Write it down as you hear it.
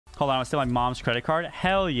Hold on, I steal my mom's credit card?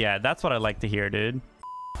 Hell yeah, that's what I like to hear, dude.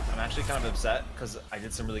 I'm actually kind of upset because I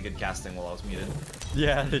did some really good casting while I was muted.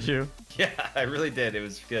 Yeah, did you? Yeah, I really did. It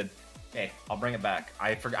was good. Hey, I'll bring it back.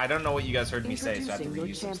 I don't know what you guys heard me say, so I have to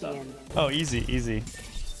reuse some stuff. Oh, easy, easy.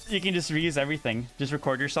 You can just reuse everything. Just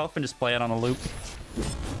record yourself and just play it on a loop.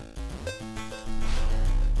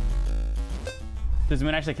 Does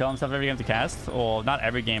Moon actually kill himself every game to cast? Well, not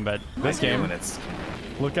every game, but this game.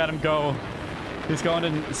 Look at him go. He's going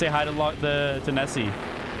to say hi to Nessie.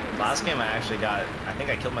 Last game I think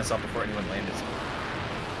I killed myself before anyone landed.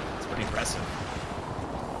 It's pretty impressive.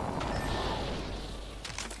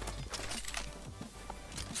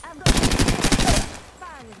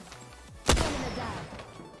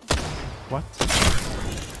 What?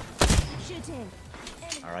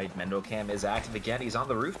 All right, Mendo Cam is active again. He's on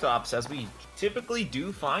the rooftops as we typically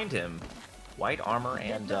do find him. White armor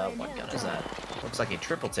and what gun is that? Looks like a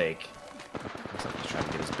triple take. Looks like he's trying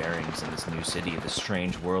to get his bearings in this new city, this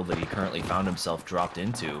strange world that he currently found himself dropped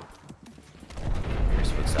into. Here's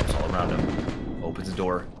footsteps all around him. Opens the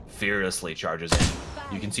door, fearlessly charges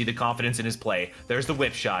in. You can see the confidence in his play. There's the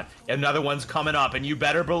whip shot. Another one's coming up, and you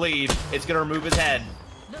better believe it's gonna remove his head.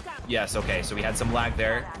 Yes, okay, so we had some lag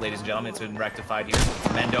there. Ladies and gentlemen, it's been rectified here.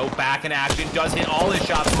 Mendo back in action, does hit all his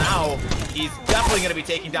shots now. He's definitely going to be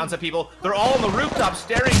taking down some people. They're all on the rooftop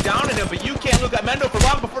staring down at him, but you can't look at Mendo for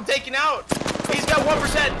long before taking out. He's got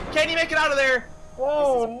 1%. Can he make it out of there?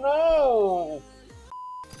 Oh, no.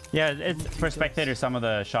 Yeah, for spectators, some of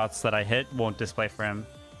the shots that I hit won't display for him.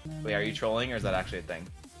 Wait, are you trolling, or is that actually a thing?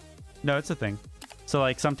 No, it's a thing. So,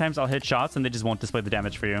 like, sometimes I'll hit shots and they just won't display the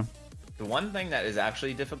damage for you. The one thing that is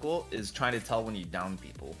actually difficult is trying to tell when you down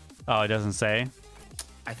people. Oh, it doesn't say?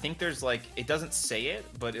 I think there's like, it doesn't say it,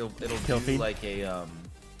 but it'll kill do feed? like a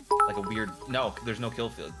weird, no, there's no kill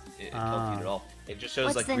feed at all. It just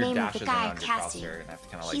shows like weird dashes around your crosshair, and I have to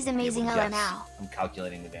kind of like, he's amazing now. I'm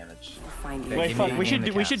calculating the damage. Wait, fuck, we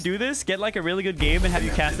should do this, get like a really good game and have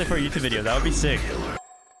you cast it for a YouTube video. That would be sick.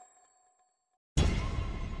 Kind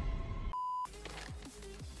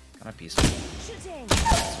of peaceful.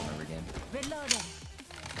 Every game.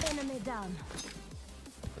 Enemy down.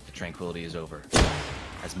 But the tranquility is over.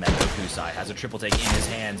 As Mendokusaii has a triple take in his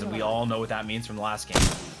hands, and we all know what that means from the last game.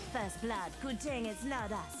 First blood, good thing it's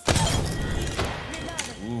not us.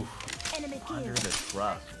 Ooh, under the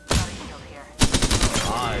truck.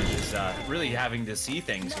 Raj is really having to see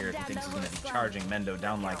things here if he thinks he's going to be charging Mendo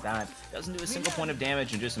down like that. Doesn't do a single point of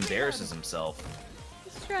damage and just embarrasses himself.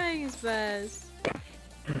 He's trying his best.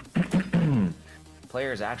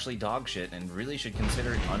 Player is actually dog shit and really should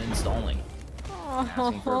consider uninstalling.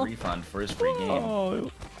 Asking for a refund for his free game.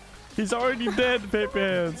 Oh, he's already dead,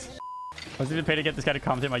 Paypans. I was even paid to get this guy to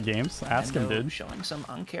commentate my games. Ask him, dude. Showing some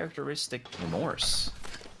uncharacteristic remorse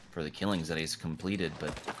for the killings that he's completed,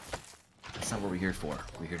 but that's not what we're here for.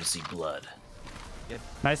 We're here to see blood. Yep.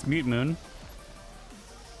 Nice mute, Moon.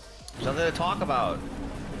 There's nothing to talk about.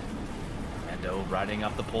 Mendo riding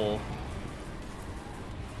up the pole.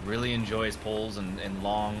 Really enjoys poles and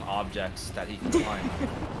long objects that he can climb.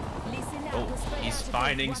 Oh, he's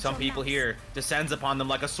finding some people here. Descends upon them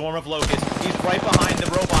like a swarm of locusts. He's right behind the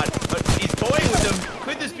robot, but he's toying with them.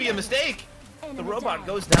 Could this be a mistake? The robot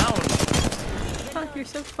goes down. Fuck, you're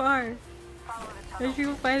so far. There's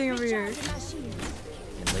people fighting over here.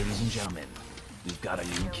 And ladies and gentlemen, we've got a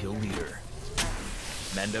new kill leader.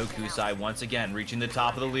 Mendokusaii once again reaching the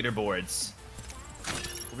top of the leaderboards.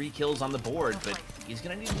 3 kills on the board, but he's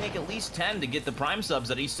gonna need to make at least 10 to get the prime subs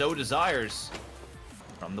that he so desires.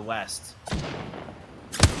 From the west.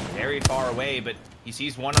 Very far away, but he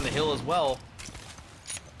sees one on the hill as well.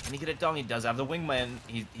 Can he get it done? He does have the wingman.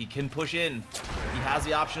 He can push in. He has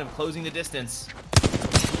the option of closing the distance.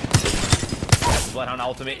 Bloodhound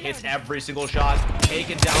ultimate hits every single shot.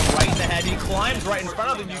 Taken down right in the head. He climbs right in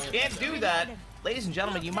front of him. You can't do that. Ladies and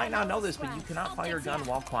gentlemen, you might not know this, but you cannot fire a gun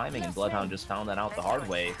while climbing, and Bloodhound just found that out the hard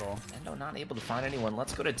way. Mendo not able to find anyone.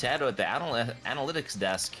 Let's go to Ted at the analytics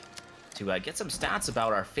desk to get some stats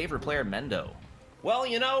about our favorite player, Mendo. Well,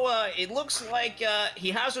 you know, it looks like he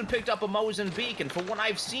hasn't picked up a Mousepad, and for what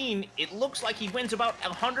I've seen, it looks like he wins about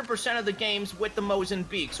 100% of the games with the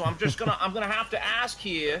Mousepad. So I'm gonna have to ask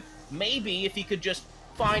here, maybe if he could just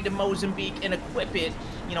find a Mousepad and equip it,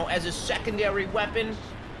 you know, as a secondary weapon.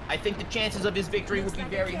 I think the chances of his victory would be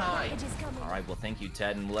very high. All right, well, thank you,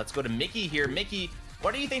 Ted. And let's go to Mickey here. Mickey,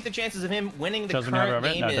 what do you think the chances of him winning the current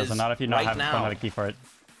game is not if you not right don't have a key for it.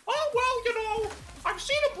 Oh, well, you know, I've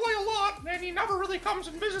seen him play a lot, and he never really comes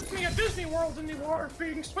and visits me at Disney World anymore,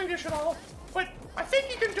 being Swedish and all. But I think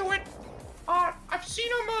he can do it. I've seen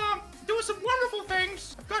him do some wonderful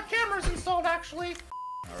things. I've got cameras installed, actually.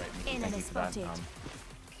 All right, Mickey, thank you for that.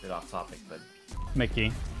 bit off topic, but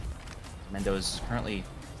Mickey. Mendo is currently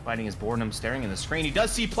fighting his boredom, staring in the screen. He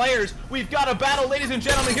does see players. We've got a battle, ladies and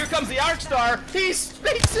gentlemen. Here comes the Arcstar. He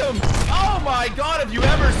speaks him. Oh my God, have you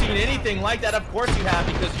ever seen anything like that? Of course you have,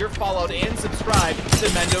 because you're followed and subscribed to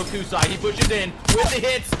Mendokusaii. He pushes in with the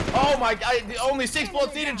hits. Oh my God, only 6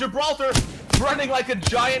 bullets needed. Gibraltar running like a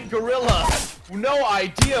giant gorilla. No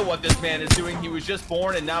idea what this man is doing. He was just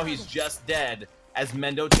born and now he's just dead as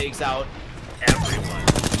Mendo takes out everyone.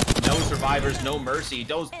 No survivors, no mercy.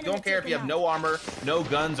 Don't care if you have no armor, no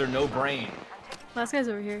guns, or no brain. Last guy's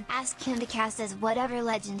over here. Ask him to cast as whatever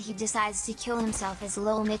legend he decides to kill himself as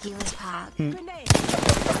Lil Mickey was pog. Blast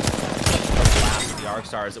the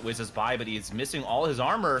Arcstar as it whizzes by, but he's missing all his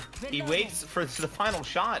armor. He waits for the final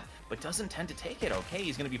shot, but doesn't tend to take it. Okay,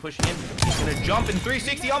 he's going to be pushing in. He's going to jump in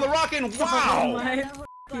 360 on the rocket. Wow! Oh my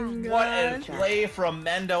fucking What a God. play from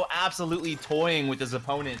Mendo, absolutely toying with his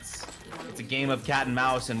opponents. It's a game of cat and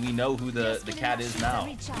mouse, and we know who the cat is now.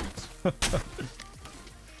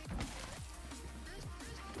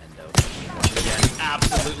 Mendo, once again,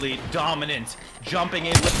 absolutely dominant, jumping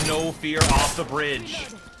in with no fear off the bridge.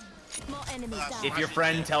 If your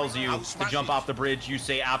friend tells you to jump off the bridge, you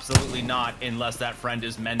say absolutely not, unless that friend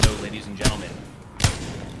is Mendo, ladies and gentlemen.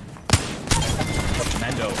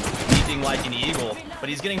 Mendo, leaping like an eagle, but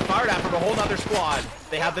he's getting fired at from a whole other squad.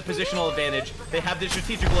 They have the positional advantage. They have the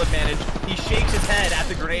strategical advantage. He shakes his head at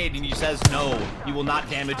the grenade and he says, "No, you will not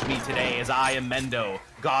damage me today, as I am Mendo,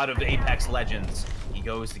 god of Apex Legends." He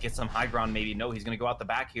goes to get some high ground, maybe. No, he's going to go out the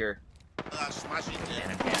back here.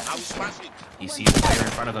 He sees a player in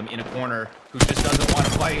front of him in a corner who just doesn't want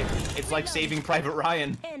to fight. It's like Saving Private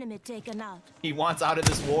Ryan. Enemy taken out. He wants out of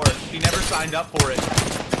this war. He never signed up for it.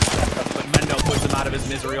 But Mendo puts him out of his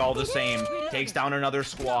misery all the same. Takes down another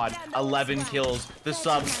squad. 11 kills. The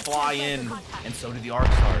subs fly in. And so do the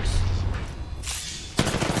Arcstars.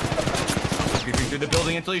 Creeping through the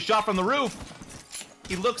building until he's shot from the roof.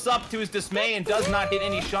 He looks up to his dismay and does not hit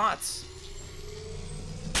any shots.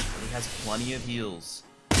 He has plenty of heals.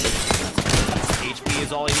 HP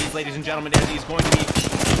is all he needs, ladies and gentlemen, as he's going to be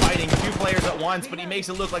fighting 2 players at once, but he makes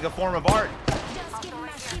it look like a form of art.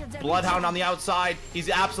 Bloodhound on the outside. He's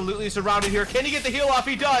absolutely surrounded here. Can he get the heal off?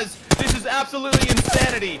 He does. This is absolutely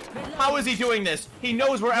insanity. How is he doing this? He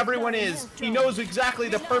knows where everyone is. He knows exactly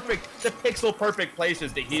the pixel perfect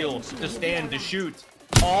places to heal, to stand, to shoot,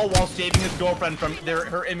 all while saving his girlfriend from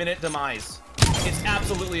her imminent demise. It's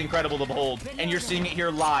absolutely incredible to behold, and you're seeing it here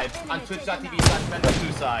live on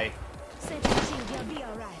twitch.tv/Mendokusaii.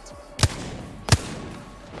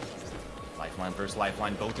 Lifeline versus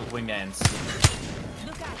lifeline, both with wingmans.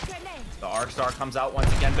 The Arcstar comes out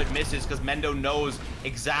once again, but misses because Mendo knows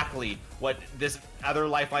exactly what this other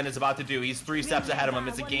lifeline is about to do. He's 3 steps ahead of him.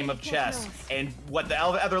 It's a game of chess. And what the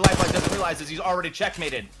other lifeline doesn't realize is he's already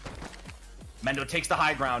checkmated. Mendo takes the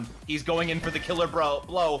high ground. He's going in for the killer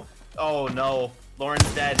blow. Oh no,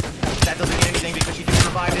 Lauren's dead. That doesn't mean anything because she gets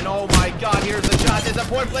revived. And oh my God, here's the shot. It's a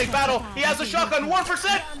point-blank battle. He has a shotgun.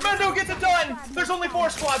 1%. Mendo gets it done. There's only 4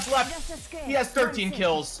 squads left. He has 13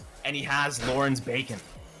 kills, and he has Lauren's bacon.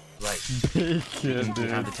 Right. Bacon, We have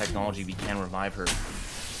dude. the technology. We can revive her.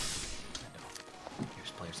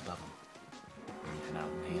 Here's players above him. Anything out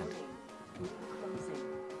in hand.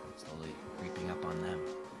 Slowly creeping up on them.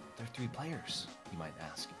 They're 3 players, you might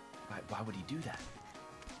ask. Why would he do that?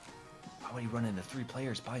 Why would he run into 3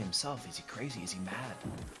 players by himself? Is he crazy? Is he mad?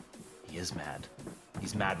 He is mad.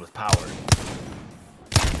 He's mad with power.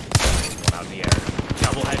 One out in the air.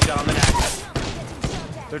 Double headshot on the neck.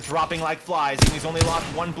 They're dropping like flies, and he's only lost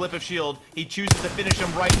 1 blip of shield. He chooses to finish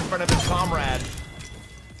him right in front of his comrade.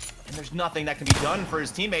 And there's nothing that can be done for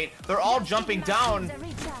his teammate. They're all jumping down.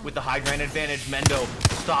 With the high ground advantage, Mendo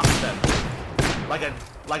stops them.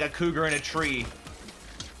 Like a cougar in a tree.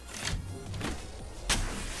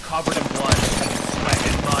 Covered in blood, sweat,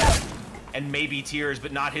 and mud. And maybe tears,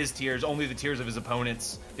 but not his tears, only the tears of his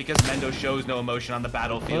opponents. Because Mendo shows no emotion on the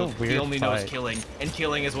battlefield. He only knows killing, and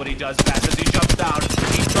killing is what he does best as he jumps down.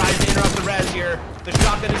 He tries to interrupt the res here. The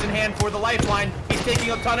shotgun is in hand for the lifeline. He's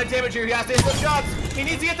taking a ton of damage here. He has to hit some shots. He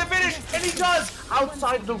needs to get the finish, and he does!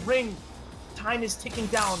 Outside the ring. Time is ticking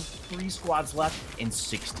down. 3 squads left and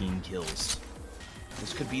 16 kills.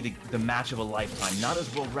 This could be the match of a lifetime. Not his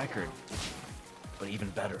world record, but even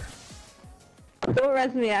better. Don't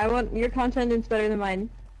res me. I want your content is better than mine.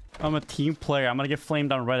 I'm a team player. I'm gonna get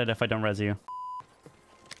flamed on Reddit if I don't res you.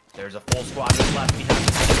 There's a full squad that's left. He has to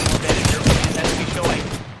take more damage here. What is enemy showing?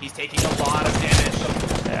 He's taking a lot of damage.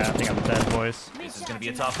 Yeah, I think I'm dead, boys. This is gonna be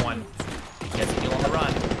a tough one. He gets a kill on the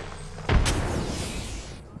run.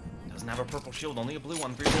 Doesn't have a purple shield, only a blue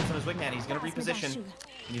one. 3 bullets on his wingman. He's gonna reposition.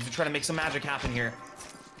 He needs to try to make some magic happen here.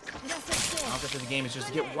 Object of the game is just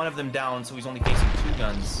to get one of them down, so he's only facing 2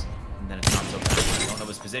 guns. And then it's not so bad. They don't know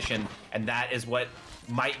his position, and that is what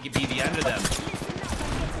might be the end of them.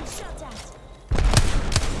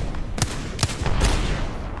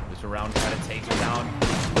 This round try to take him down.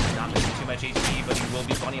 He's not missing too much HP, but he will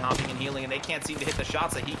be bunny hopping and healing, and they can't seem to hit the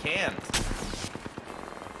shots that he can.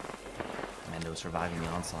 Mendo surviving the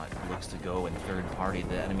onslaught. Looks to go and third party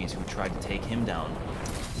the enemies who tried to take him down.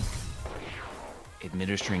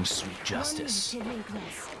 Administering sweet justice.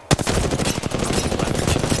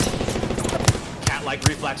 Cat-like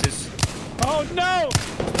reflexes. Oh no!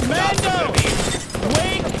 Mendo!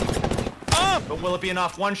 Wake up! But will it be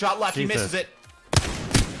enough? 1 shot left. Jesus. He misses it.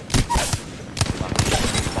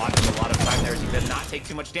 Bought him a lot of time there. He did not take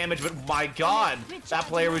too much damage, but my god, that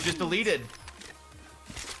player was just deleted.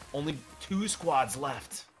 Only 2 squads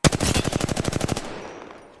left.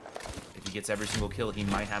 If he gets every single kill, he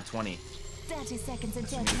might have 20. 30 seconds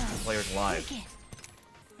until Players alive.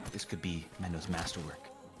 This could be Mendo's masterwork.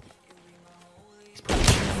 He's putting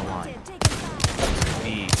it on the line. This could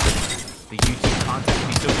be the YouTube content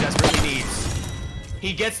he so desperately needs.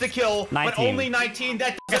 He gets the kill, 19. but only 19.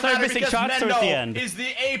 That doesn't they're matter missing because shots towards the end. Mendo is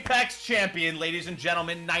the Apex champion, ladies and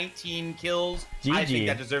gentlemen. 19 kills. I think GG.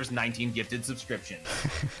 that deserves 19 gifted subscriptions.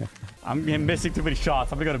 I'm missing too many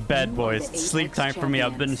shots. I'm gonna go to bed, boys. Sleep time for me.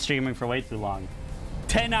 I've been streaming for way too long.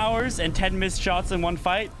 10 hours and 10 missed shots in one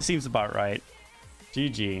fight? Seems about right.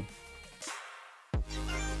 GG.